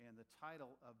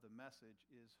title of the message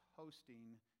is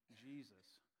Hosting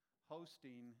Jesus.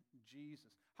 Hosting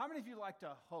Jesus. How many of you like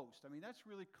to host? I mean, that's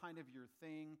really kind of your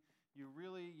thing. You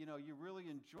really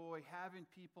enjoy having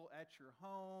people at your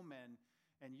home,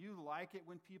 and you like it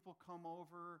when people come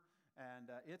over,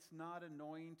 and it's not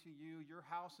annoying to you. Your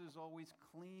house is always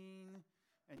clean,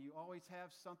 and you always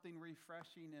have something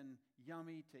refreshing and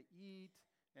yummy to eat.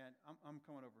 And I'm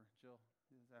coming over, Jill,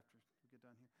 after we get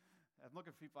done here. I'm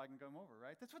looking for people I can come over,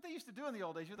 right? That's what they used to do in the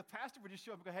old days. The pastor would just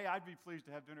show up and go, hey, I'd be pleased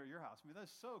to have dinner at your house. I mean, that's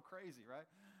so crazy, right?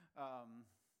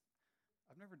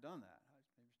 I've never done that.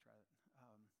 Maybe try that.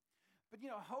 But,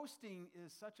 hosting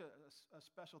is such a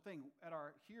special thing.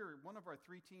 One of our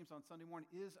 3 teams on Sunday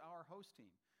morning is our host team.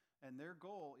 And their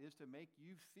goal is to make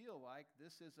you feel like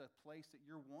this is a place that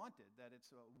you're wanted, that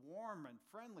it's a warm and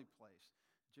friendly place.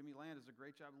 Jimmy Land does a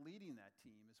great job leading that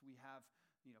team as we have,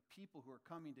 people who are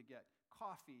coming to get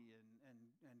coffee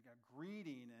and a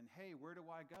greeting and, hey, where do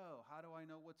I go? How do I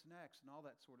know what's next? And all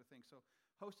that sort of thing. So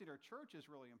hosting our church is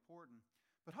really important.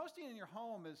 But hosting in your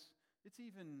home it's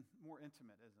even more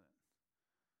intimate, isn't it?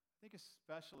 I think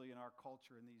especially in our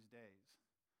culture in these days.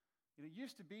 It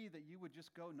used to be that you would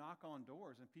just go knock on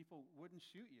doors and people wouldn't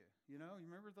shoot you. You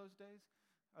remember those days?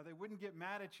 Or they wouldn't get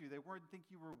mad at you. They wouldn't think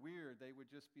you were weird. They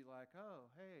would just be like, oh,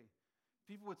 hey.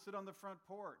 People would sit on the front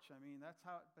porch. I mean, that's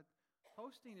how, but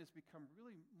hosting has become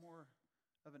really more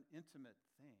of an intimate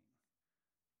thing.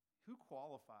 Who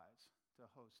qualifies to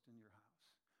host in your house?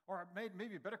 Or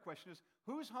maybe a better question is,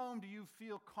 whose home do you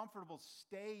feel comfortable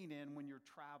staying in when you're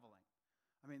traveling?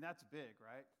 I mean, that's big,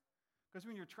 right? Because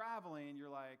when you're traveling,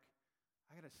 you're like,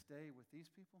 I got to stay with these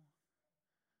people?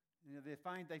 They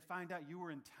find out you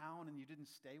were in town and you didn't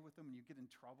stay with them and you get in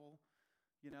trouble,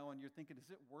 and you're thinking,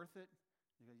 is it worth it?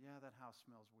 You go, yeah, that house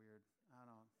smells weird. I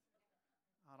don't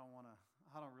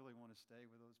really want to stay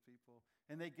with those people.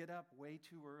 And they get up way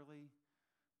too early,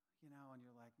 and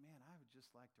you're like, man, I would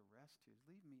just like to rest here.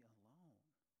 Leave me alone.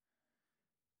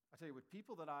 I tell you, with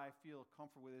people that I feel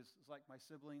comfortable with is like my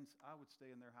siblings. I would stay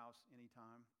in their house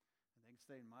anytime, and they can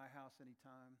stay in my house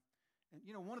anytime. And,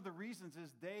 one of the reasons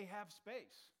is they have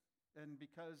space. And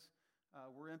because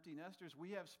we're empty nesters,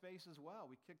 we have space as well.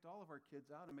 We kicked all of our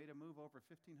kids out and made a move over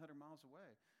 1,500 miles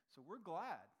away. So we're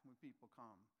glad when people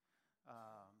come.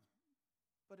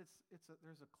 But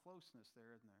there's a closeness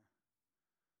there, isn't there?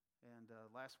 And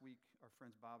last week, our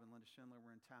friends Bob and Linda Schindler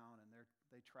were in town, and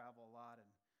they travel a lot,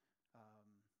 and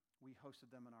we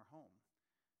hosted them in our home.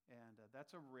 And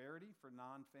that's a rarity for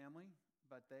non-family,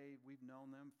 but we've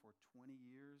known them for 20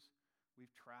 years.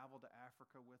 We've traveled to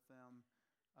Africa with them.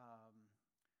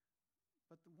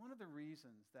 But one of the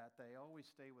reasons that they always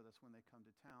stay with us when they come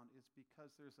to town is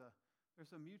because there's a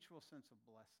mutual sense of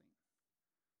blessing.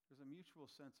 There's a mutual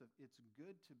sense of it's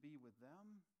good to be with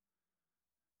them,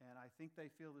 and I think they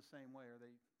feel the same way, or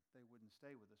they wouldn't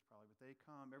stay with us probably. But they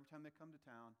come, every time they come to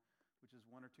town, which is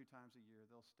 1 or 2 times a year,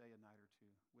 they'll stay a night or 2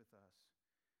 with us.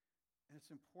 And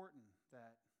it's important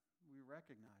that we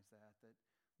recognize that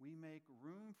we make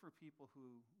room for people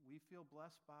who we feel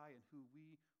blessed by and who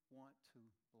we want to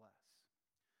bless.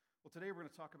 Well, today we're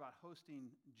going to talk about hosting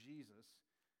Jesus,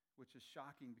 which is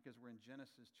shocking because we're in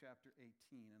Genesis chapter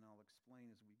 18, and I'll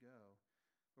explain as we go.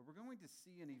 But we're going to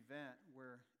see an event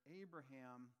where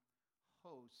Abraham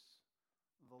hosts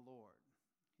the Lord.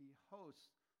 He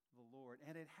hosts the Lord,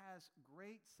 and it has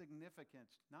great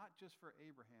significance, not just for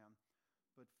Abraham,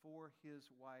 but for his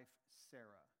wife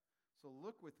Sarah. So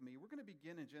look with me. We're going to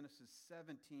begin in Genesis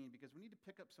 17 because we need to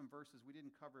pick up some verses we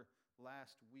didn't cover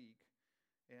last week.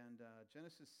 And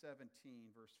Genesis 17,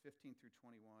 verse 15 through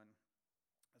 21,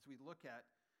 as we look at,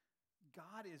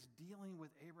 God is dealing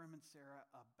with Abraham and Sarah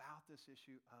about this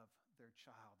issue of their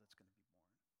child that's going to be born.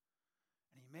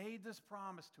 And he made this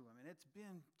promise to him, and it's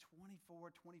been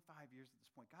 24, 25 years at this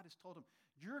point. God has told him,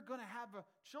 you're going to have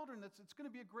children, it's going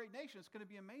to be a great nation, it's going to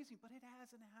be amazing, but it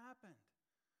hasn't happened.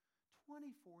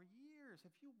 24 years.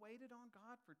 Have you waited on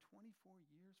God for 24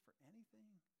 years for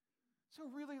anything? It's a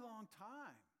really long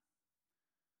time.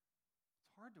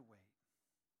 It's hard to wait.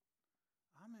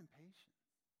 I'm impatient.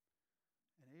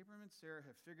 And Abram and Sarah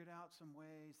have figured out some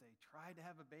ways. They tried to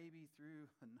have a baby through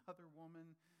another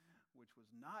woman, which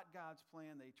was not God's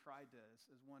plan. They tried to,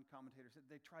 as one commentator said,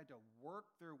 they tried to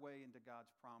work their way into God's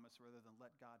promise rather than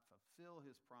let God fulfill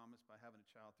his promise by having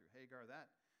a child through Hagar. That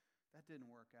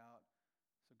didn't work out.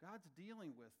 So God's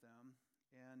dealing with them,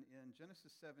 and in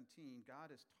Genesis 17,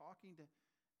 God is talking to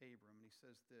Abram, and he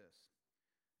says this.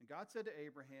 And God said to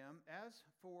Abraham, as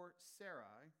for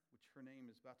Sarai, which her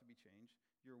name is about to be changed,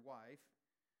 your wife,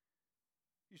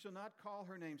 you shall not call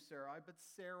her name Sarai, but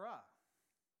Sarah,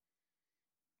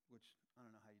 which I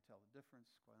don't know how you tell the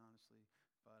difference, quite honestly,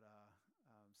 but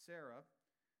Sarah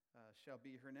shall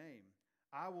be her name.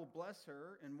 I will bless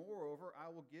her, and moreover,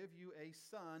 I will give you a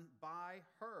son by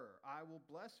her. I will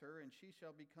bless her, and she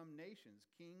shall become nations.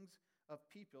 Kings of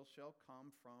people shall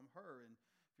come from her. And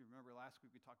if you remember last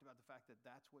week, we talked about the fact that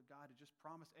that's what God had just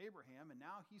promised Abraham. And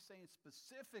now he's saying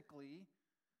specifically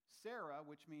Sarah,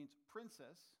 which means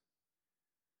princess,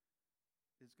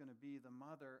 is going to be the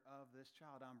mother of this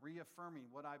child. I'm reaffirming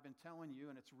what I've been telling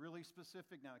you, and it's really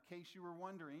specific now. In case you were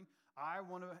wondering, I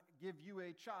want to give you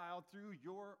a child through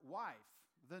your wife,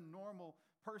 the normal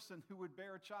person who would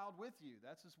bear a child with you.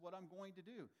 That's just what I'm going to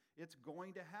do. It's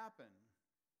going to happen.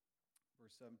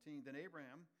 Verse 17, then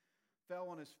Abraham fell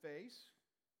on his face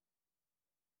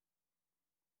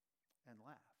and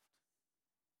laughed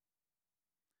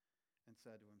and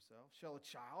said to himself, shall a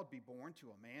child be born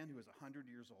to a man who is 100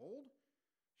 years old?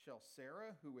 Shall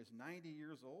Sarah, who is 90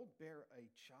 years old, bear a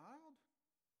child?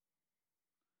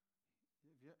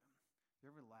 Have you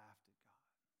ever laughed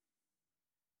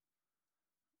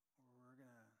at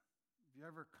God? Have you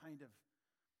ever kind of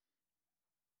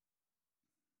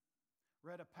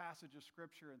read a passage of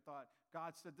Scripture and thought,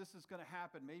 God said this is going to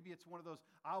happen. Maybe it's one of those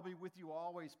I'll be with you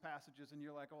always passages, and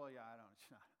you're like, oh yeah, I don't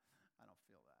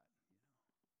feel that.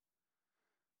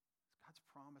 God's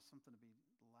promised something to be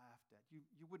laughed at.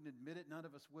 You wouldn't admit it, none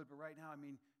of us would, but right now,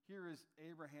 here is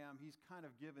Abraham. He's kind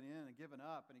of given in and given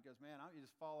up, and he goes, man, you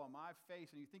just fall on my face,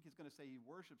 and you think he's going to say he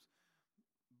worships,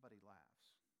 but he laughs.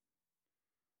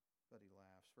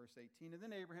 Verse 18, and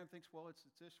then Abraham thinks, well, it's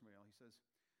Ishmael. He says,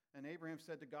 and Abraham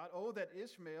said to God, oh, that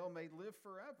Ishmael may live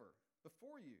forever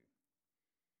before you.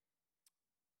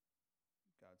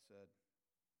 God said,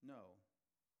 no,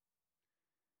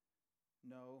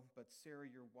 but Sarah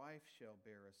your wife shall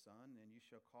bear a son, and you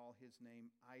shall call his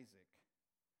name Isaac,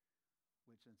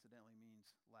 which incidentally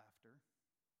means laughter.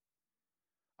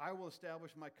 I will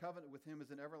establish my covenant with him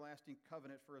as an everlasting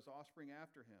covenant for his offspring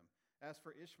after him. As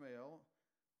for Ishmael,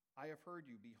 I have heard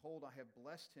you. Behold, I have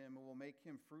blessed him and will make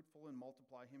him fruitful and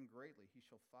multiply him greatly. He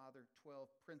shall father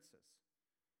 12 princes.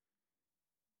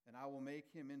 And I will make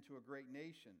him into a great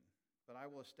nation. But I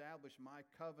will establish my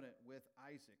covenant with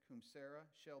Isaac, whom Sarah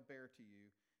shall bear to you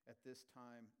at this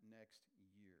time next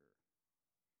year.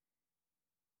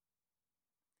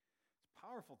 It's a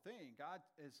powerful thing. God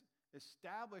has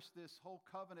established this whole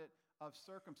covenant of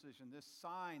circumcision, this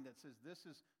sign that says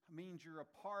means you're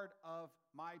a part of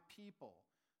my people.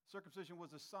 Circumcision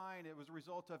was a sign. It was a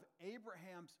result of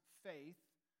Abraham's faith.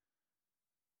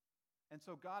 And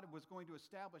so God was going to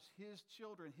establish his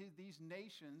children, these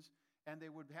nations, and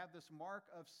they would have this mark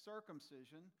of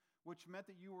circumcision, which meant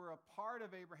that you were a part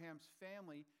of Abraham's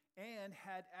family and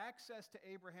had access to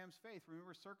Abraham's faith.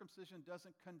 Remember, circumcision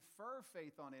doesn't confer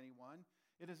faith on anyone.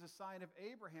 It is a sign of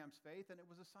Abraham's faith, and it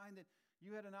was a sign that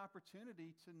you had an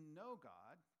opportunity to know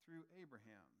God through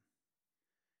Abraham.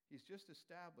 He's just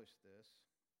established this.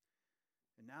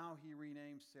 And now he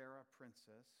renames Sarah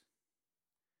princess.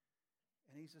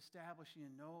 And he's establishing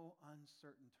in no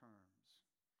uncertain terms,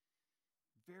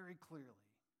 very clearly,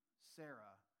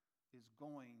 Sarah is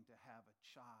going to have a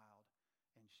child,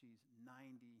 and she's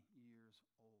 90 years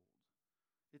old.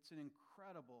 It's an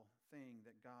incredible thing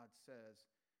that God says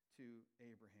to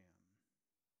Abraham.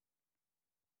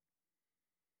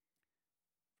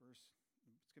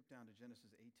 Skip down to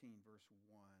Genesis 18, verse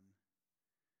 1.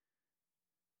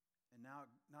 And now,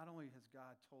 not only has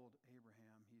God told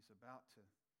Abraham, he's about to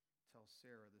tell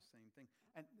Sarah the same thing.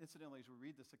 And incidentally, as we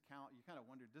read this account, you kind of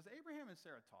wonder, does Abraham and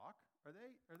Sarah talk? Are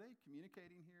they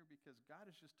communicating here? Because God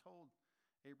has just told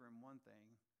Abraham one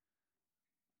thing,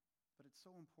 but it's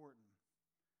so important.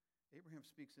 Abraham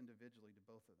speaks individually to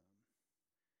both of them.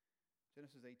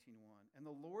 Genesis 18:1. And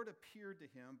the Lord appeared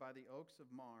to him by the oaks of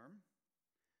Mamre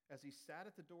as he sat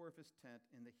at the door of his tent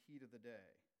in the heat of the day.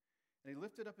 And he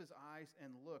lifted up his eyes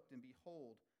and looked, and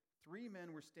behold, 3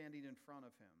 men were standing in front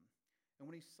of him. And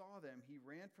when he saw them, he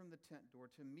ran from the tent door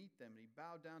to meet them, and he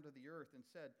bowed down to the earth and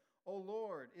said, O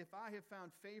Lord, if I have found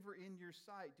favor in your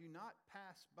sight, do not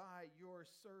pass by your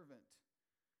servant.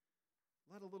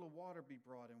 Let a little water be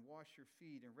brought, and wash your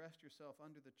feet, and rest yourself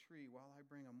under the tree while I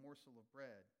bring a morsel of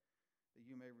bread, that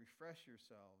you may refresh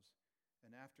yourselves,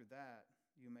 and after that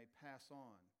you may pass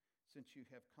on, since you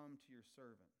have come to your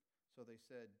servant. So they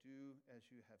said, do as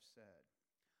you have said.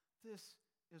 This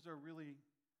is a really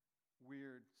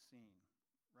weird scene,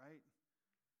 right?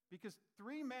 Because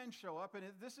 3 men show up, and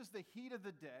this is the heat of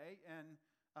the day, and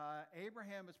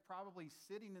Abraham is probably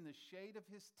sitting in the shade of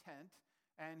his tent,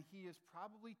 and he is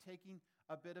probably taking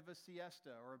a bit of a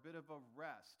siesta or a bit of a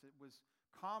rest. It was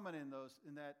common in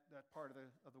that part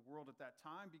of the world at that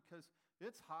time because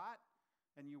it's hot.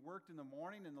 and you worked in the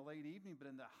morning and the late evening, but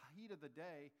in the heat of the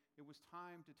day, it was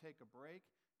time to take a break,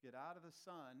 get out of the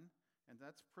sun, and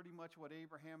that's pretty much what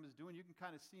Abraham is doing. You can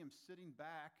kind of see him sitting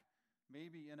back,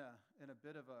 maybe in a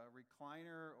bit of a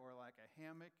recliner or like a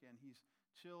hammock, and he's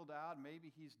chilled out.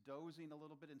 Maybe he's dozing a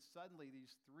little bit, and suddenly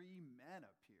these three men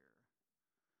appear.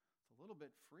 It's a little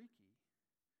bit freaky.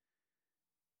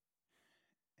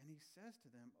 And he says to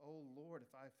them, "O Lord,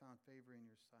 if I have found favor in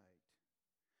your sight,"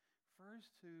 refers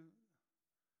to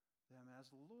them as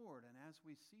Lord. And as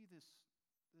we see this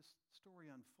story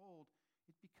unfold,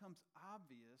 it becomes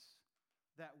obvious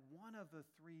that one of the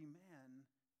three men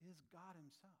is God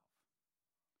himself.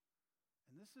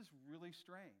 And this is really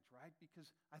strange, right?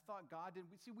 Because I thought God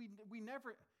didn't. We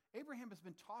never. Abraham has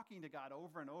been talking to God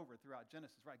over and over throughout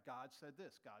Genesis, right? God said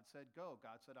this. God said go.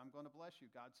 God said, I'm going to bless you.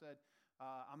 God said,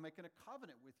 I'm making a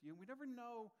covenant with you. And we never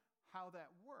know how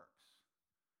that works.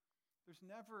 There's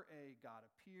never a God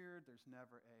appeared. There's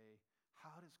never a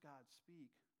how does God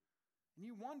speak? And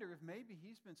you wonder if maybe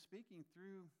he's been speaking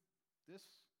through this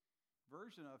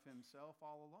version of himself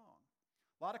all along.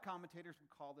 A lot of commentators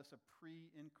would call this a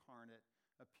pre-incarnate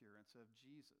appearance of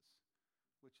Jesus,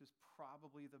 which is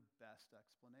probably the best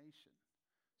explanation.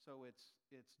 So it's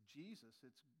Jesus,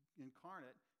 it's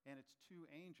incarnate, and it's two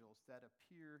angels that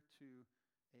appear to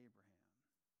Abraham.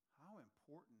 How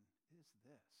important is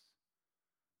this?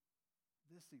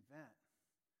 This event,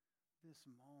 this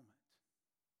moment.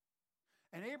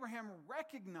 And Abraham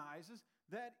recognizes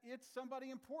that it's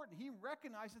somebody important. He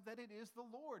recognizes that it is the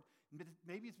Lord.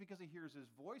 Maybe it's because he hears his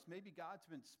voice. Maybe God's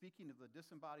been speaking to the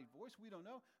disembodied voice. We don't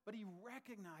know. But he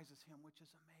recognizes him, which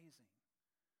is amazing.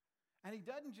 And he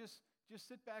doesn't just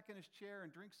sit back in his chair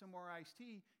and drink some more iced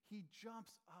tea. He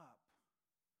jumps up.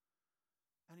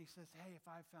 And he says, hey, if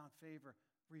I found favor,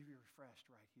 be refreshed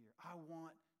right here. I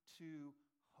want to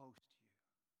host you.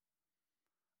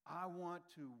 I want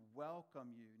to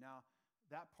welcome you. Now,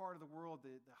 that part of the world,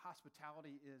 the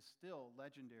hospitality is still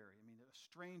legendary. I mean, a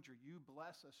stranger, you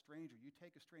bless a stranger, you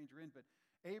take a stranger in, but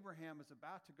Abraham is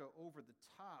about to go over the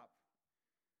top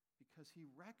because he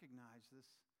recognized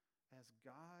this as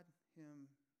God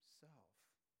himself.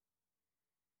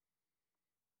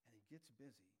 And he gets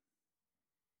busy.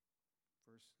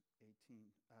 Verse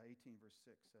 18 verse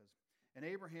 6 says, and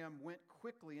Abraham went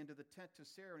quickly into the tent to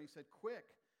Sarah, and he said, quick,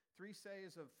 3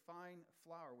 seahs of fine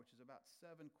flour, which is about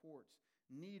 7 quarts.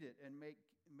 Knead it and make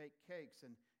cakes.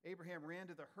 And Abraham ran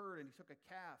to the herd, and he took a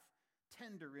calf,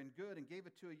 tender and good, and gave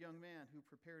it to a young man who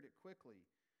prepared it quickly.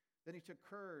 Then he took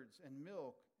curds and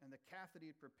milk and the calf that he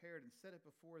had prepared and set it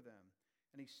before them.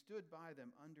 And he stood by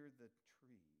them under the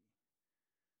tree.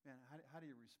 Man, how do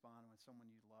you respond when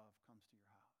someone you love comes to your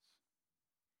house?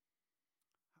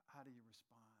 How do you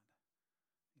respond?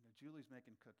 You know, Julie's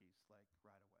making cookies like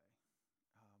right away.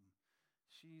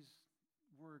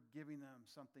 We're giving them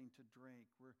something to drink.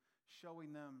 We're showing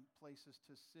them places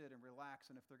to sit and relax.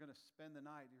 And if they're going to spend the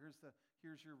night,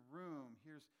 here's your room.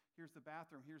 Here's the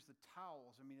bathroom. Here's the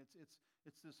towels. I mean,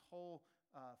 it's this whole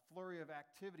flurry of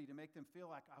activity to make them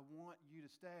feel like, I want you to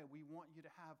stay. We want you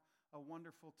to have a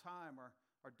wonderful time.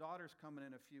 Our daughter's coming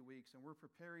in a few weeks, and we're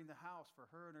preparing the house for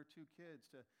her and her 2 kids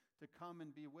to come and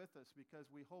be with us because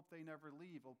we hope they never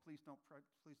leave. Oh, please don't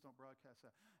broadcast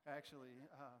that. Actually,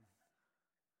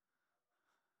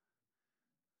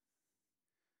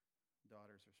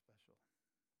 daughters are special.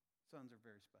 Sons are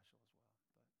very special as well.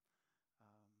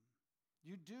 But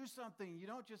you do something. You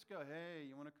don't just go, hey,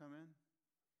 you want to come in?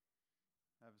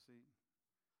 Have a seat.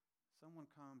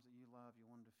 Someone comes that you love, you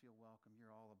want them to feel welcome,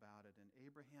 you're all about it. And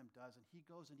Abraham does, and he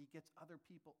goes and he gets other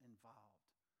people involved.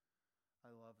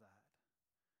 I love that.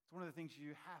 It's one of the things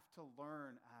you have to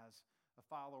learn as a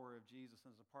follower of Jesus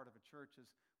and as a part of a church is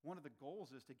one of the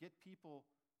goals is to get people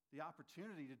the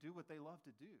opportunity to do what they love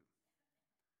to do.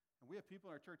 And we have people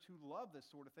in our church who love this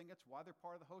sort of thing. That's why they're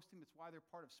part of the hosting. That's why they're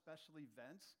part of special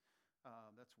events.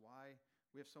 That's why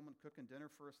we have someone cooking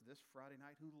dinner for us this Friday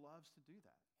night who loves to do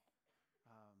that.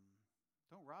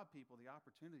 Don't rob people the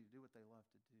opportunity to do what they love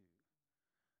to do.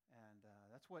 And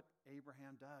that's what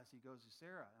Abraham does. He goes to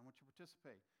Sarah, I want you to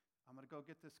participate. I'm going to go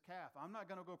get this calf. I'm not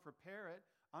going to go prepare it.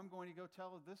 I'm going to go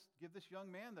give this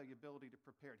young man the ability to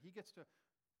prepare it. He gets to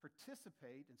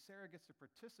participate, and Sarah gets to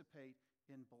participate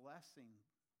in blessing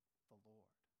the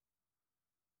Lord,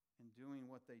 in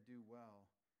doing what they do well,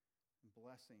 and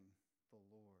blessing the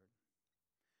Lord.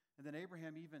 And then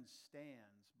Abraham even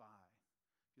stands by.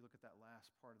 If you look at that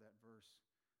last part of that verse,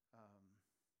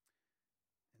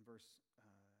 in verse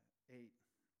 8,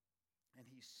 and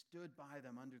he stood by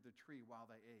them under the tree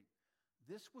while they ate.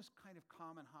 This was kind of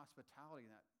common hospitality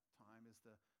in that time, is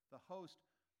the host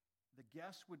the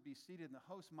guests would be seated and the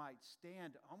host might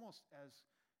stand almost as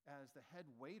the head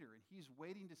waiter, and he's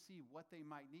waiting to see what they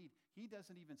might need. He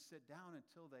doesn't even sit down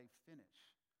until they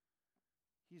finish.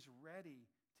 He's ready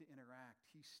to interact.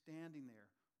 He's standing there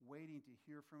waiting to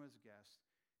hear from his guests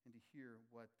and to hear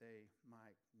what they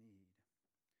might need.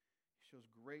 He shows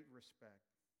great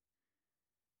respect,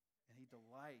 and he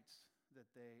delights that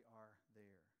they are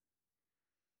there.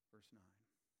 Verse 9.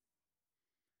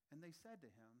 And they said to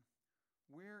him,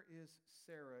 "Where is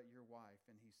Sarah, your wife?"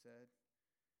 And he said,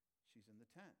 "She's in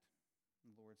the tent."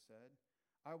 And the Lord said,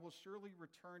 "I will surely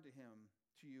return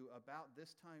to you about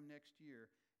this time next year,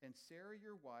 and Sarah,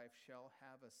 your wife, shall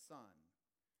have a son."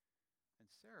 And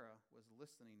Sarah was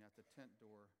listening at the tent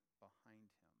door behind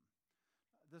him.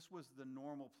 This was the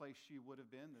normal place she would have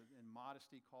been, and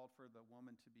modesty called for the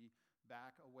woman to be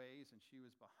back a ways, and she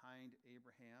was behind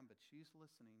Abraham, but she's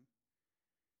listening.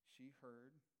 She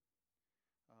heard.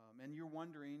 And you're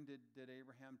wondering, did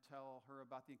Abraham tell her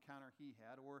about the encounter he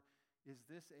had, or is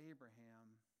this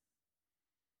Abraham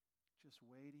just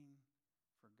waiting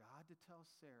for God to tell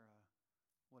Sarah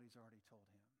what he's already told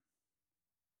him?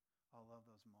 I love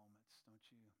those moments, don't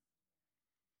you?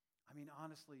 I mean,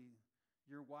 honestly,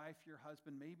 your wife, your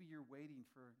husband, maybe you're waiting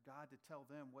for God to tell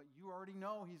them what you already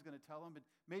know he's going to tell them, but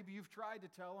maybe you've tried to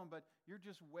tell them, but you're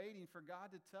just waiting for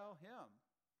God to tell him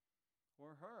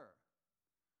or her.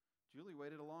 Julie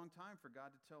waited a long time for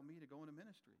God to tell me to go into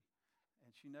ministry,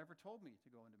 and she never told me to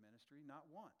go into ministry, not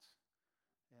once.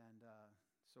 And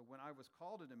so when I was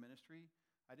called into ministry,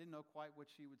 I didn't know quite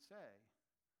what she would say,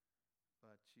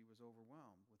 but she was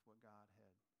overwhelmed with what God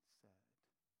had said.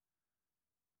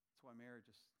 That's why marriage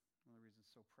is one of the reasons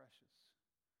it's so precious.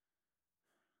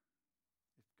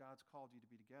 If God's called you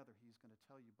to be together, he's going to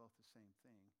tell you both the same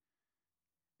thing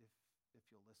if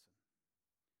you'll listen.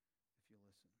 If you'll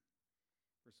listen.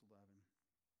 Verse 11.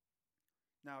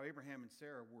 Now Abraham and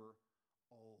Sarah were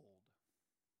old,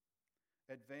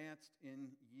 advanced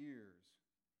in years.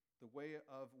 The way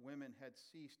of women had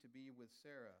ceased to be with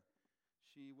Sarah.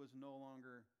 She was no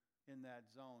longer in that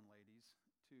zone, ladies,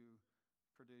 to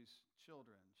produce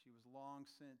children. She was long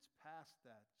since past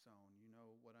that zone. You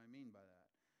know what I mean by that.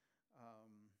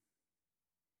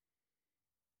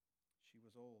 She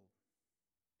was old.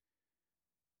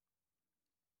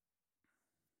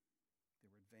 They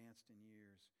were advanced in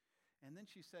years. And then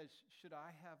she says, "Should I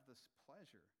have this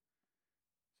pleasure?"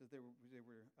 So they were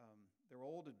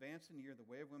old, advanced in year. The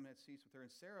way of women had ceased with her.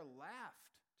 And Sarah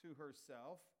laughed to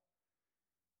herself,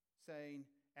 saying,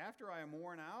 "After I am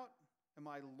worn out, and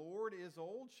my Lord is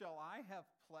old, shall I have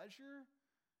pleasure?"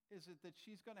 Is it that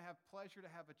she's going to have pleasure to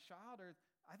have a child? Or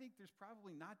I think there's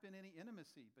probably not been any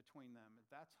intimacy between them.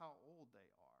 That's how old they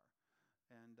are.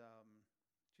 And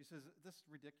she says, "This is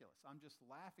ridiculous. I'm just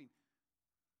laughing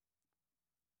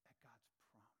at God's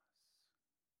promise."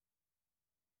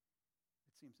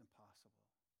 It seems impossible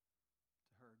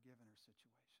to her, given her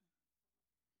situation.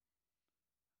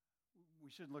 We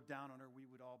shouldn't look down on her. We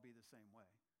would all be the same way.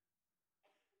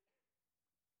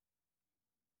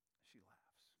 She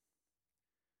laughs.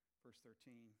 Verse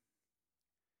 13.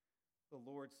 The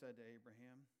Lord said to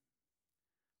Abraham,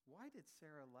 "Why did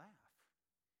Sarah laugh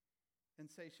and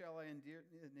say, 'Shall I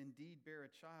indeed bear a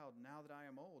child now that I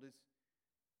am old?' Is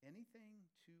anything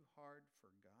too hard for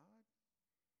God?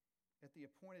 At the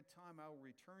appointed time I will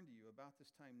return to you about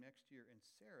this time next year, and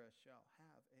Sarah shall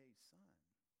have a son."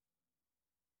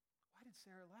 Why did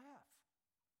Sarah laugh?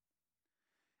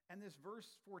 And this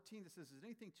verse 14 that says, "Is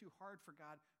anything too hard for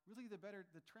God?" Really,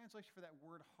 the translation for that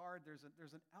word "hard," there's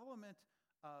an element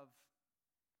of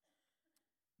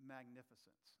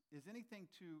magnificence. Is anything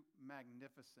too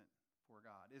magnificent for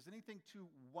God? Is anything too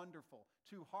wonderful,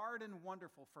 too hard and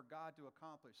wonderful for God to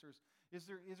accomplish? Is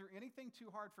there anything too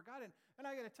hard for God? And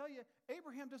I got to tell you,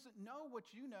 Abraham doesn't know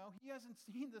what you know. He hasn't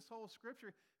seen this whole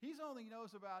scripture. He only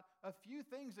knows about a few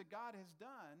things that God has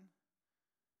done,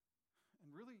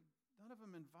 and really none of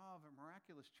them involve a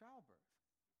miraculous childbirth.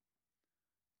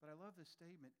 But I love this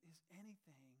statement: "Is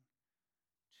anything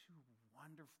too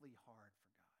wonderfully hard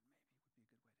for God?"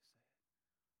 Maybe would be a good way to say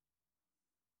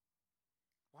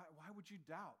it. Why would you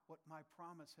doubt what my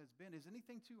promise has been? Is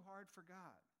anything too hard for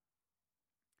God?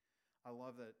 I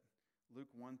love that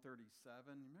Luke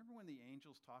 1:37. Remember when the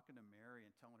angel's talking to Mary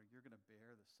and telling her, "You're going to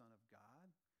bear the Son of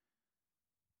God"?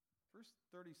 Verse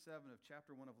 37 of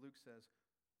chapter 1 of Luke says,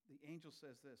 the angel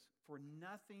says this: "For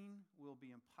nothing will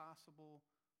be impossible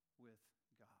with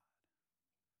God."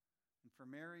 And for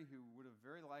Mary, who would have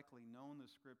very likely known the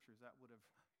scriptures, that would have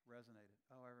resonated.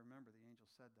 Oh, I remember the angel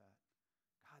said that.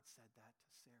 God said that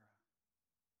to Sarah.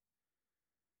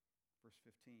 Verse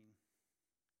 15.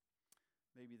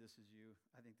 Maybe this is you.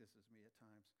 I think this is me at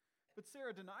times. But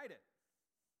Sarah denied it.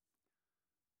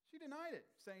 She denied it,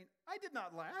 saying, I did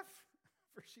not laugh,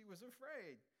 for she was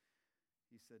afraid.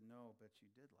 He said, no, but you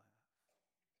did laugh.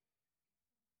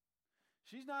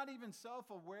 She's not even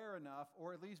self-aware enough,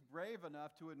 or at least brave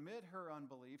enough, to admit her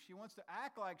unbelief. She wants to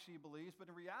act like she believes, but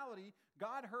in reality,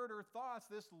 God heard her thoughts.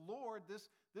 This Lord, this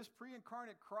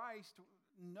pre-incarnate Christ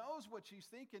knows what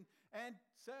she's thinking and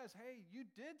says, hey, you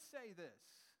did say this.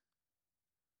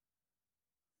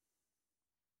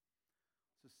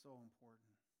 This is so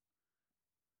important.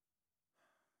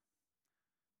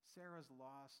 Sarah's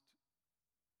lost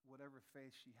whatever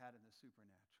faith she had in the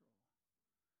supernatural.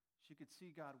 She could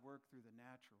see God work through the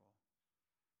natural.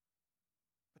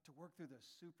 But to work through the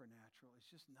supernatural is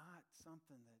just not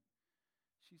something that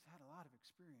she's had a lot of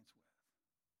experience with.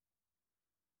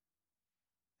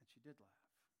 And she did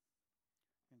laugh.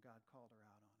 And God called her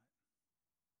out on it.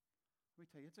 Let me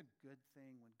tell you, it's a good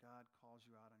thing when God calls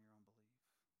you out on your unbelief.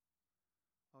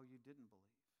 Oh, you didn't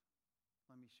believe.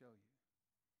 Let me show you.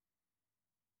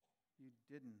 You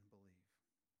didn't believe.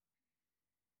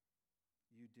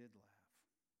 You did laugh.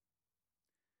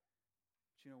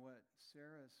 But you know what?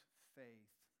 Sarah's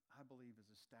faith, I believe, is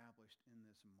established in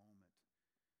this moment.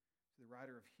 The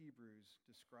writer of Hebrews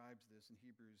describes this in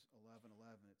Hebrews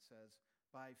 11:11. It says,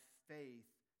 by faith,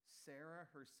 Sarah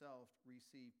herself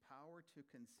received power to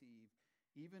conceive,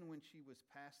 even when she was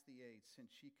past the age, since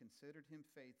she considered him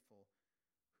faithful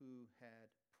who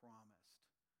had promised.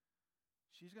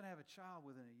 She's going to have a child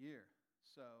within a year,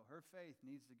 so her faith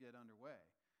needs to get underway.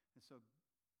 And so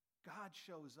God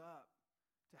shows up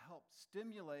to help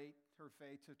stimulate her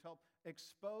faith, to help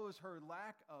expose her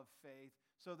lack of faith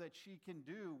so that she can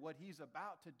do what he's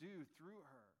about to do through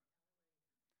her.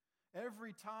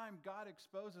 Every time God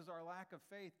exposes our lack of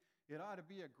faith, it ought to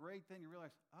be a great thing to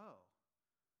realize, oh,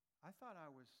 I thought I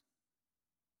was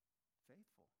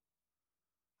faithful.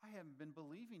 I haven't been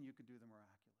believing you could do the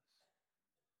miraculous.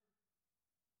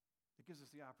 It gives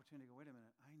us the opportunity to go, wait a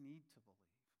minute, I need to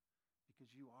believe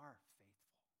because you are faithful.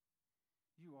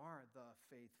 You are the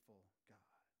faithful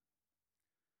God.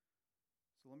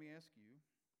 So let me ask you,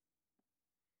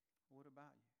 what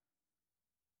about you?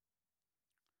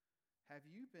 Have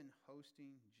you been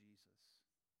hosting Jesus?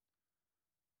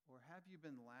 Or have you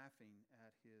been laughing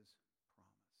at his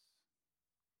promise?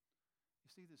 You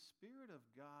see, the Spirit of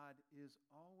God is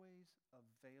always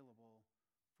available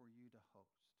for you to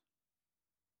host.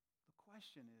 The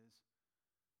question is,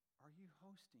 are you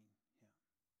hosting him?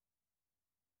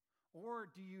 Or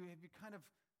have you kind of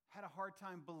had a hard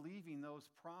time believing those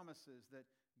promises that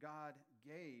God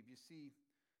gave? You see,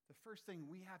 the first thing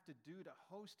we have to do to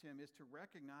host him is to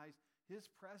recognize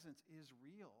his presence is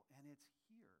real and it's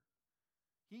here.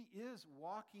 He is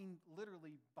walking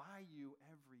literally by you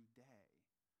every day.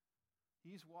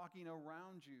 He's walking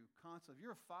around you constantly. If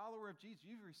you're a follower of Jesus,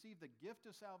 you've received the gift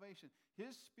of salvation.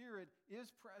 His Spirit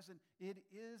is present. It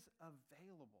is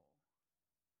available.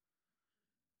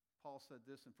 Paul said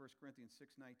this in 1 Corinthians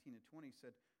 6:19 and 20. He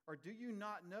said, or do you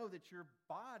not know that your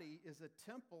body is a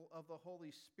temple of the Holy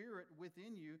Spirit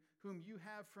within you, whom you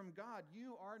have from God?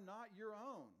 You are not your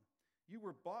own. You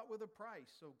were bought with a price,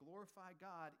 so glorify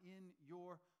God in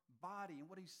your body. And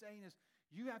what he's saying is,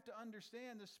 you have to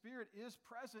understand the Spirit is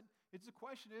present. The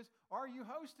question is, are you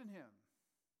hosting him?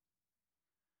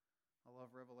 I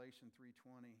love Revelation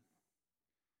 3:20.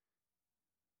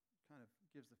 Kind of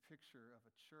gives the picture of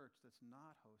a church that's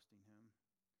not hosting him.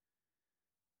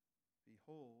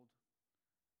 Behold,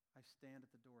 I stand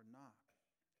at the door and knock.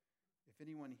 If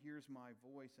anyone hears my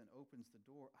voice and opens the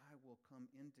door, I will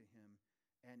come into him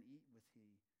and eat with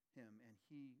him and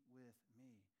he with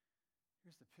me.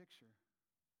 Here's the picture.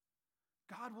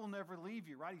 God will never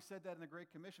leave you, right? He said that in the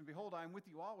Great Commission. Behold, I am with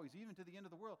you always, even to the end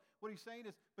of the world. What he's saying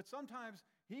is, but sometimes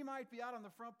he might be out on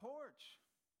the front porch.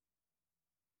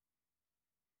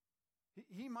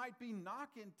 He might be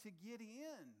knocking to get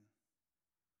in.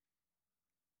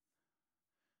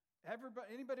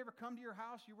 Anybody ever come to your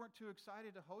house, you weren't too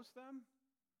excited to host them?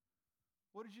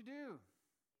 What did you do?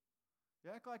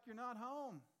 You act like you're not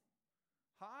home.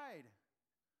 Hide.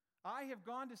 I have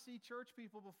gone to see church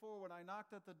people before. When I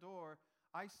knocked at the door,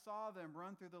 I saw them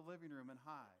run through the living room and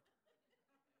hide.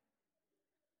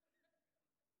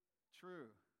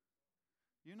 True.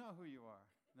 You know who you are.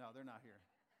 No, they're not here.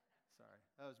 Sorry.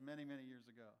 That was many, many years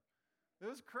ago. It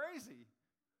was crazy.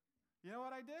 You know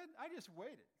what I did? I just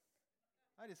waited.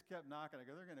 I just kept knocking. I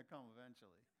go, they're going to come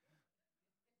eventually.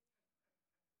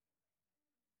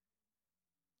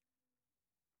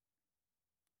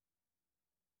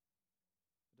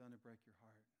 But don't it break your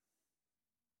heart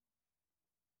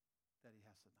that he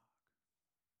has to knock?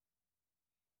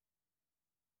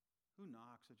 Who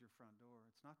knocks at your front door?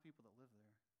 It's not people that live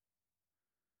there.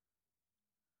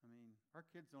 I mean, our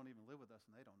kids don't even live with us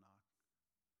and they don't knock.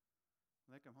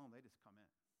 When they come home, they just come in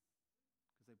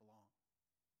because they belong.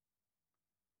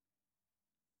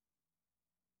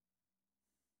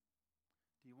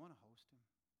 Do you want to host him?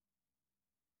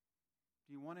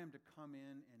 Do you want him to come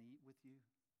in and eat with you?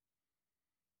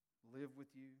 Live with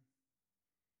you?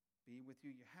 Be with you?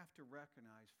 You have to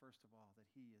recognize, first of all, that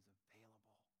he is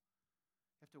available.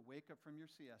 You have to wake up from your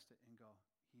siesta and go,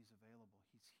 he's available.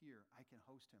 He's here. I can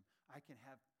host him. I can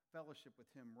have fellowship with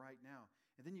him right now.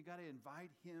 And then you got to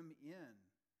invite him in.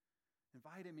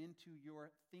 Invite him into your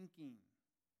thinking.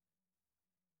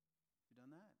 You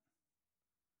done that?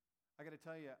 I got to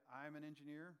tell you, I'm an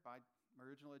engineer by my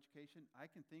original education. I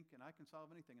can think and I can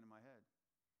solve anything in my head.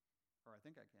 Or I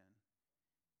think I can.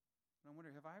 And I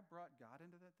wonder, have I brought God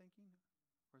into that thinking?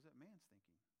 Or is that man's thinking?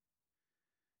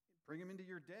 Bring him into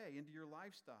your day, into your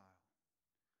lifestyle.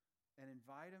 And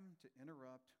invite him to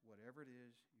interrupt whatever it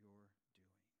is you're doing.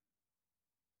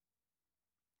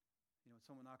 You know, when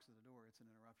someone knocks at the door, it's an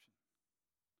interruption.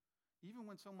 Even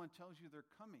when someone tells you they're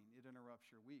coming, it interrupts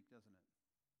your week, doesn't it?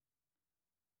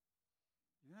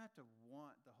 You don't have to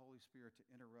want the Holy Spirit to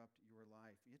interrupt your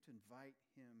life. You have to invite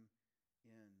him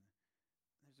in.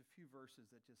 There's a few verses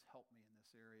that just help me in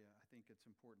this area. I think it's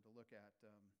important to look at.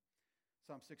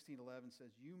 Psalm 16:11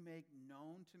 says, "You make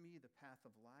known to me the path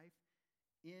of life.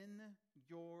 In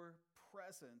your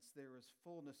presence there is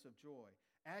fullness of joy.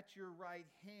 At your right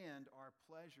hand are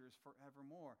pleasures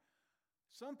forevermore."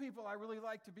 Some people I really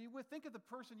like to be with. Think of the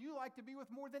person you like to be with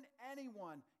more than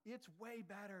anyone. It's way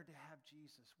better to have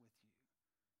Jesus with you,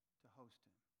 to host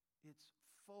him. It's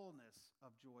fullness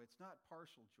of joy. It's not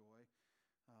partial joy.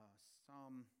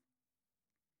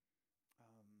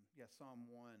 Psalm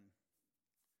 1.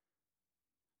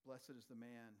 "Blessed is the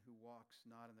man who walks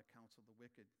not in the counsel of the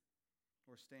wicked,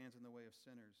 nor stands in the way of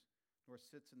sinners, nor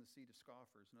sits in the seat of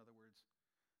scoffers." In other words,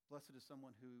 blessed is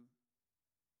someone who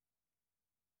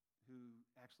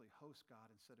actually hosts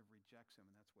God instead of rejects him,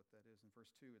 and that's what that is. In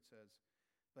verse 2 it says,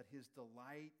 "But his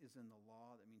delight is in the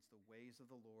law," that means the ways of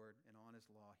the Lord, "and on his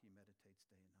law he meditates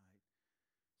day and night."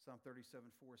 Psalm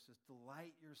 37:4 says,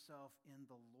 "Delight yourself in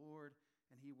the Lord,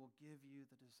 and he will give you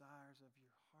the desires of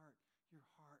your heart." Your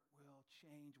heart will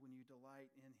change when you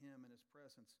delight in him and his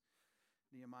presence.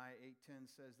 Nehemiah 8:10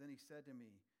 says, "Then he said to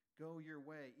me, go your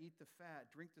way, eat the fat,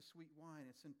 drink the sweet wine,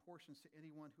 and send portions to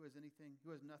anyone who has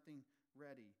nothing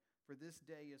ready. For this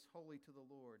day is holy to the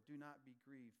Lord. Do not be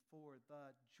grieved, for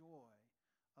the joy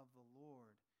of the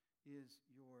Lord is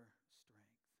your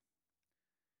strength."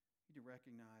 You need to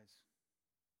recognize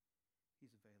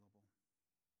he's available.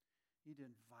 You need to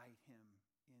invite him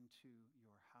into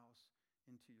your house,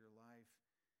 into your life,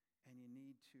 and you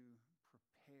need to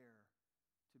prepare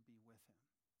to be with him.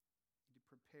 You need to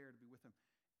prepare to be with him.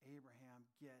 Abraham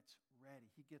gets ready.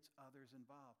 He gets others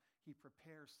involved. He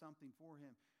prepares something for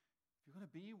him. If you're going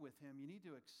to be with him, you need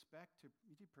to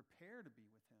prepare to be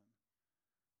with him.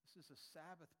 This is a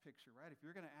Sabbath picture, right? If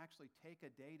you're going to actually take a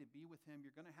day to be with him,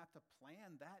 you're going to have to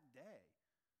plan that day.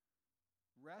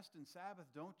 Rest and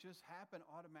Sabbath don't just happen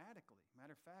automatically.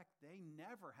 Matter of fact, they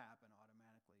never happen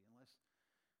automatically unless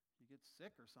you get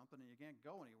sick or something and you can't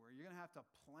go anywhere. You're going to have to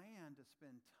plan to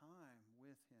spend time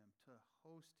with him, to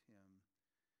host him.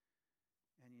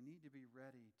 And you need to be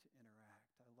ready to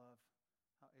interact. I love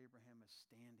how Abraham is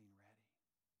standing ready.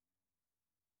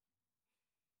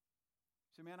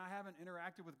 So, man, I haven't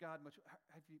interacted with God much.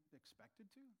 Have you expected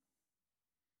to?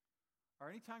 Or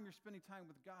anytime you're spending time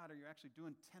with God, are you actually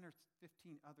doing 10 or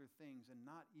 15 other things and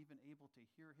not even able to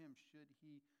hear him? Should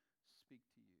he speak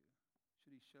to you?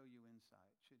 Should he show you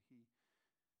insight? Should he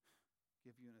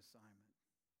give you an assignment?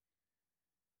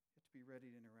 You have to be ready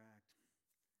to interact.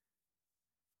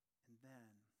 And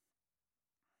then,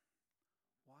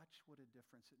 watch what a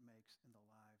difference it makes in the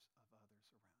lives of others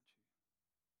around you.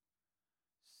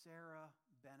 Sarah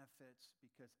benefits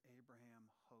because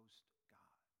Abraham hosts God.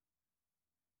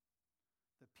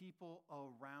 The people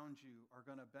around you are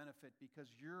going to benefit because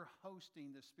you're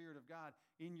hosting the Spirit of God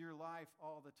in your life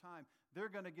all the time. They're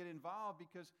going to get involved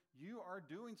because you are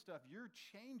doing stuff. You're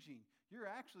changing. You're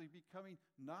actually becoming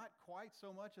not quite so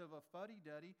much of a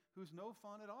fuddy-duddy who's no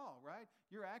fun at all, right?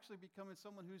 You're actually becoming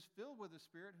someone who's filled with the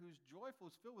Spirit, who's joyful,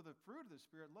 who's filled with the fruit of the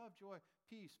Spirit: love, joy,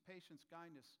 peace, patience,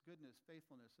 kindness, goodness,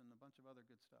 faithfulness, and a bunch of other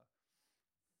good stuff.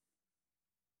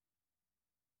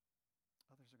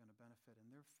 Others are going to benefit, and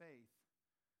their faith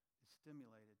is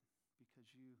stimulated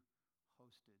because you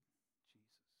hosted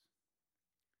Jesus.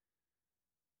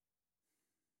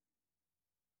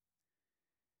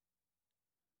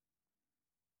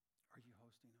 Are you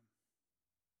hosting him?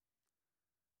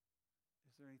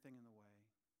 anything in the way?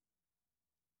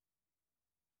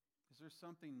 Is there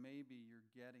something maybe you're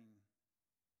getting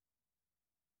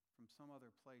from some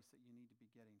other place that you need to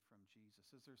be getting from Jesus?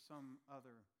 Is there some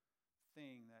other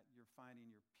thing that you're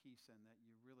finding your peace in that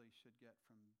you really should get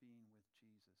from being with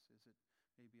Jesus? Is it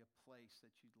maybe a place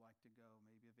that you'd like to go,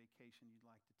 maybe a vacation you'd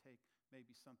like to take,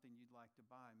 maybe something you'd like to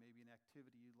buy, maybe an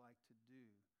activity you'd like to do,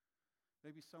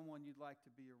 maybe someone you'd like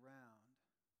to be around?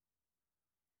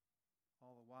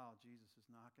 All the while, Jesus is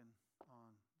knocking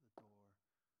on the door.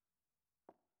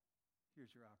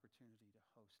 Here's your opportunity to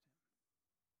host him.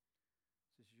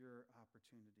 This is your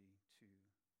opportunity to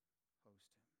host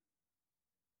him.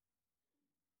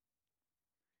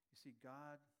 You see,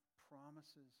 God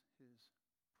promises his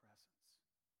presence.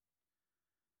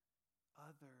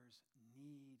 Others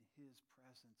need his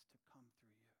presence to come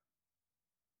through you.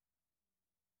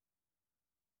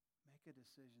 Make a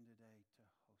decision today to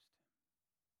host him.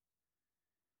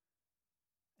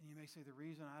 And you may say, the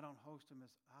reason I don't host him is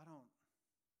I don't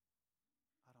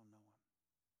know him.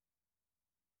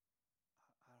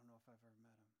 I don't know if I've ever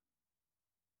met him.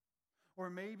 Or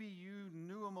maybe you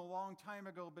knew him a long time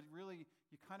ago, but really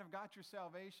you kind of got your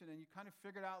salvation and you kind of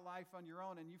figured out life on your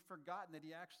own, and you've forgotten that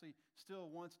he actually still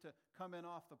wants to come in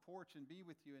off the porch and be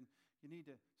with you, and you need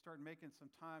to start making some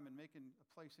time and making a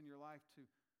place in your life to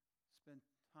spend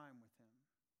time with him.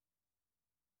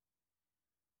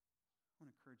 I want to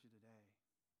encourage you today.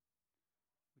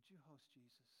 Would you host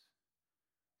Jesus?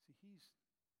 See, he's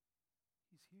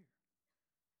here.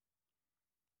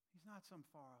 He's not some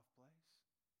far-off place.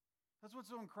 That's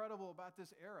what's so incredible about this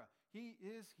era. He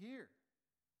is here.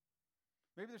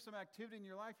 Maybe there's some activity in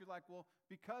your life you're like, well,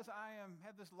 because I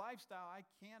have this lifestyle, I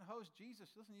can't host Jesus.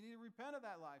 Listen, you need to repent of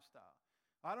that lifestyle.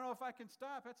 I don't know if I can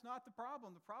stop. That's not the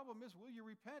problem. The problem is, will you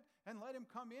repent and let him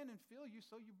come in and fill you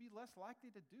so you'll be less likely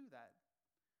to do that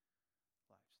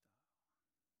lifestyle?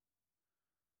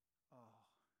 Oh,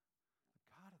 the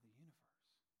God of the universe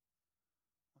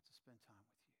wants to spend time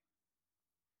with you.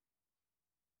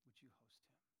 Would you host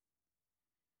him?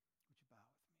 Would you bow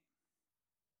with me?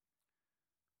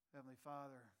 Heavenly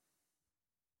Father,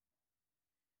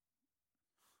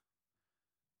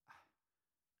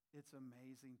 it's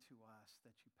amazing to us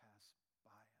that you pass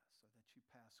by us, or that you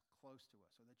pass close to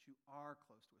us, or that you are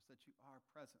close to us, that you are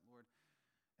present, Lord.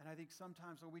 And I think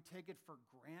sometimes, Lord, we take it for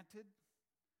granted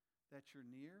that you're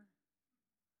near,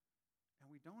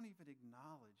 and we don't even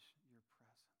acknowledge your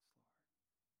presence, Lord.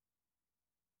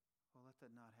 Well, let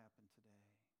that not happen today.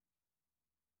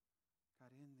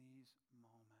 God, in these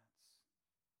moments,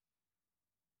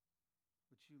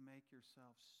 would you make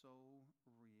yourself so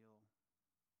real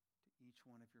to each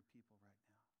one of your people right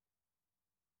now?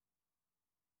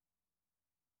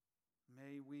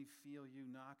 May we feel you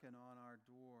knocking on our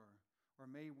door, or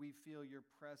may we feel your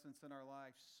presence in our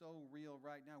life so real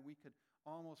right now we could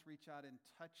almost reach out and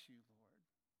touch you, Lord,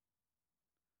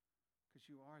 because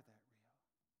you are that real.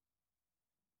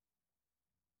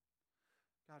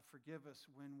 God, forgive us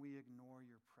when we ignore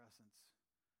your presence,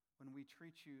 when we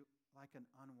treat you like an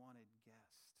unwanted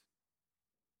guest.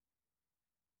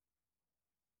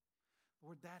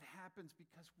 Lord, that happens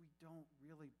because we don't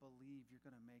really believe you're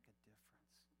going to make a difference.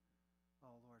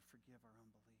 Oh, Lord, forgive our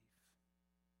unbelief.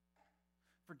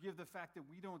 Forgive the fact that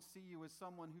we don't see you as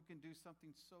someone who can do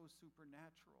something so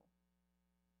supernatural,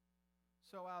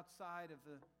 so outside of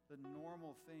the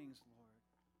normal things, Lord,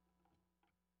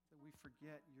 that we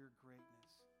forget your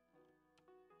greatness.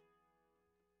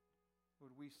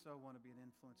 Lord, we so want to be an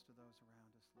influence to those around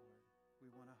us, Lord.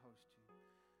 We want to host you.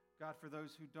 God, for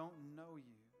those who don't know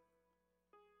you,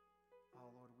 oh,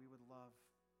 Lord, we would love it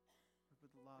if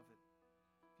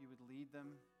you would lead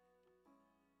them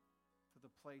to the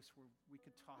place where we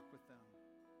could talk with them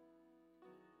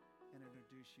and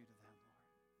introduce you to them, Lord.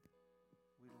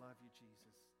 We love you,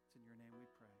 Jesus. It's in your name we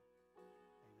pray.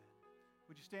 Amen.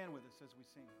 Would you stand with us as we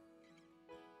sing?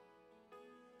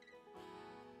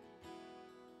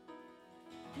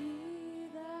 Be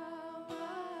thou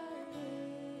my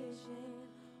vision,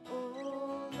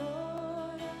 O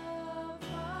Lord of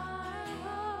my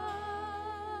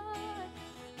heart.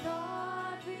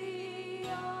 Not be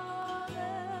all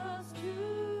else to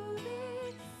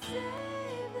thee,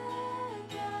 save that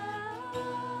thou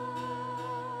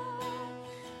art.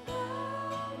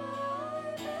 Thou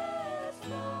my best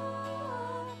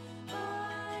Lord,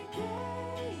 my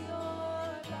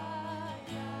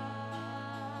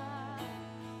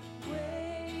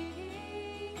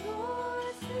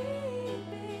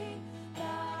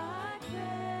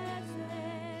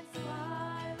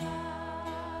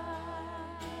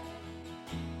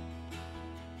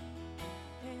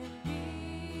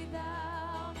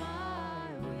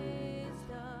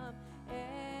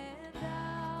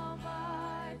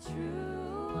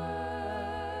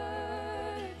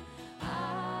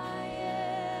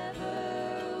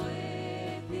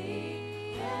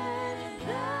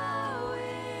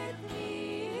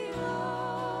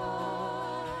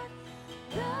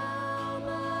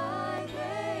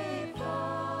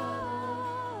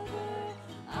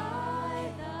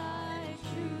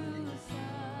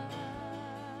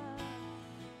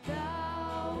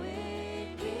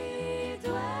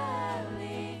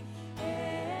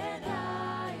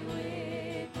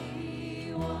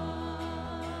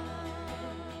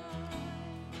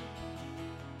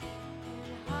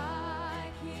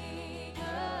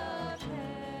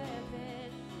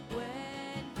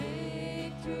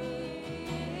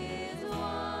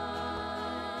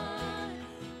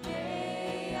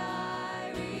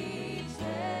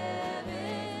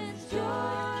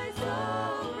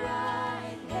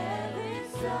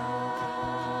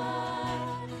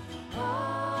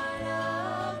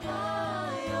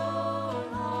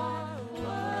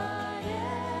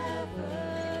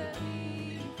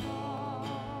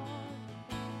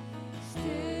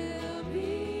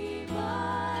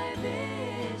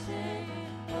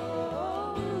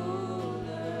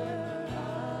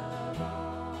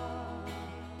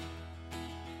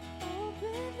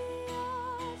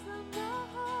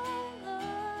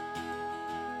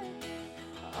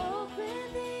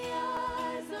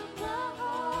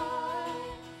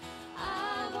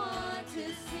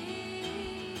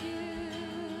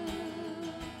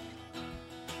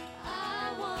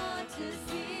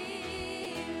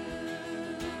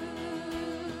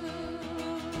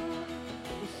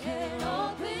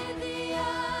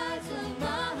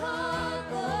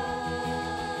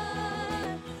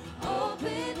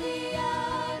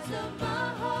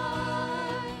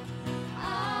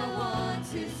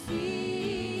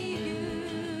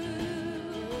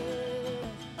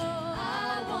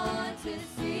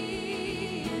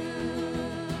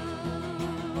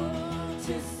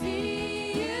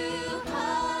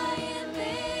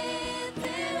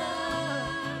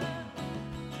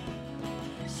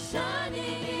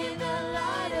shining in the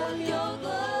light of your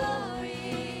glory.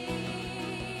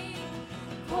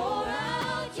 Pour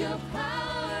out your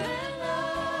power and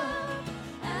love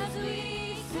as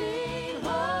we sing,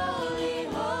 holy,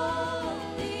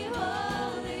 holy,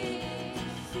 holy.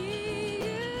 See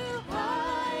you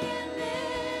high and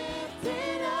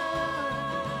lifted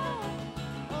up,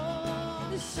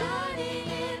 shining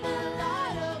in the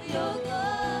light of your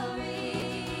glory.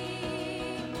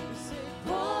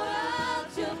 Pour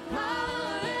out your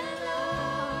power and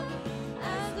love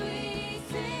as we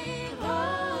sing,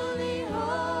 holy,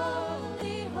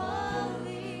 holy,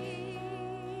 holy.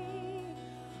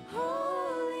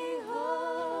 Holy,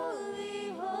 holy,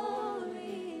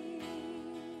 holy.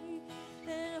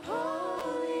 And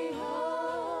holy,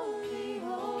 holy,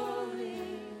 holy.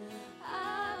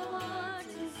 I want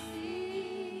to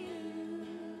see you.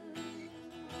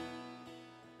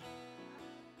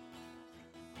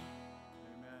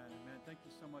 Amen. Amen. Thank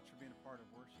you so much for being a part of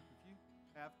worship. If you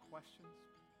have questions,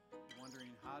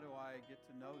 wondering how do I get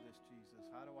to know this Jesus?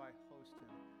 How do I host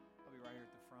him? I'll be right here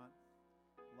at the front.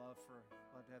 Love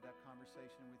to have that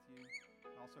conversation with you.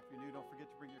 Also, if you're new, don't forget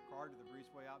to bring your card to the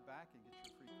breezeway out back and get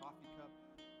your free coffee cup.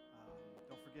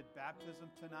 Don't forget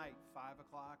baptism tonight, 5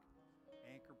 o'clock,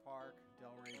 Anchor Park,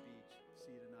 Delray Beach.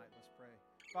 See you tonight. Let's pray.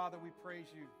 Father, we praise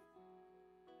you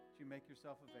that you make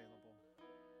yourself available.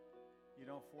 You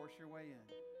don't force your way in,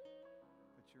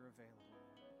 but you're available.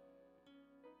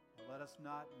 And let us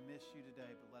not miss you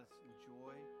today, but let us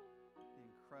enjoy the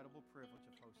incredible privilege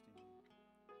of hosting you.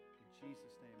 In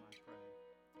Jesus' name I pray.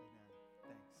 Amen.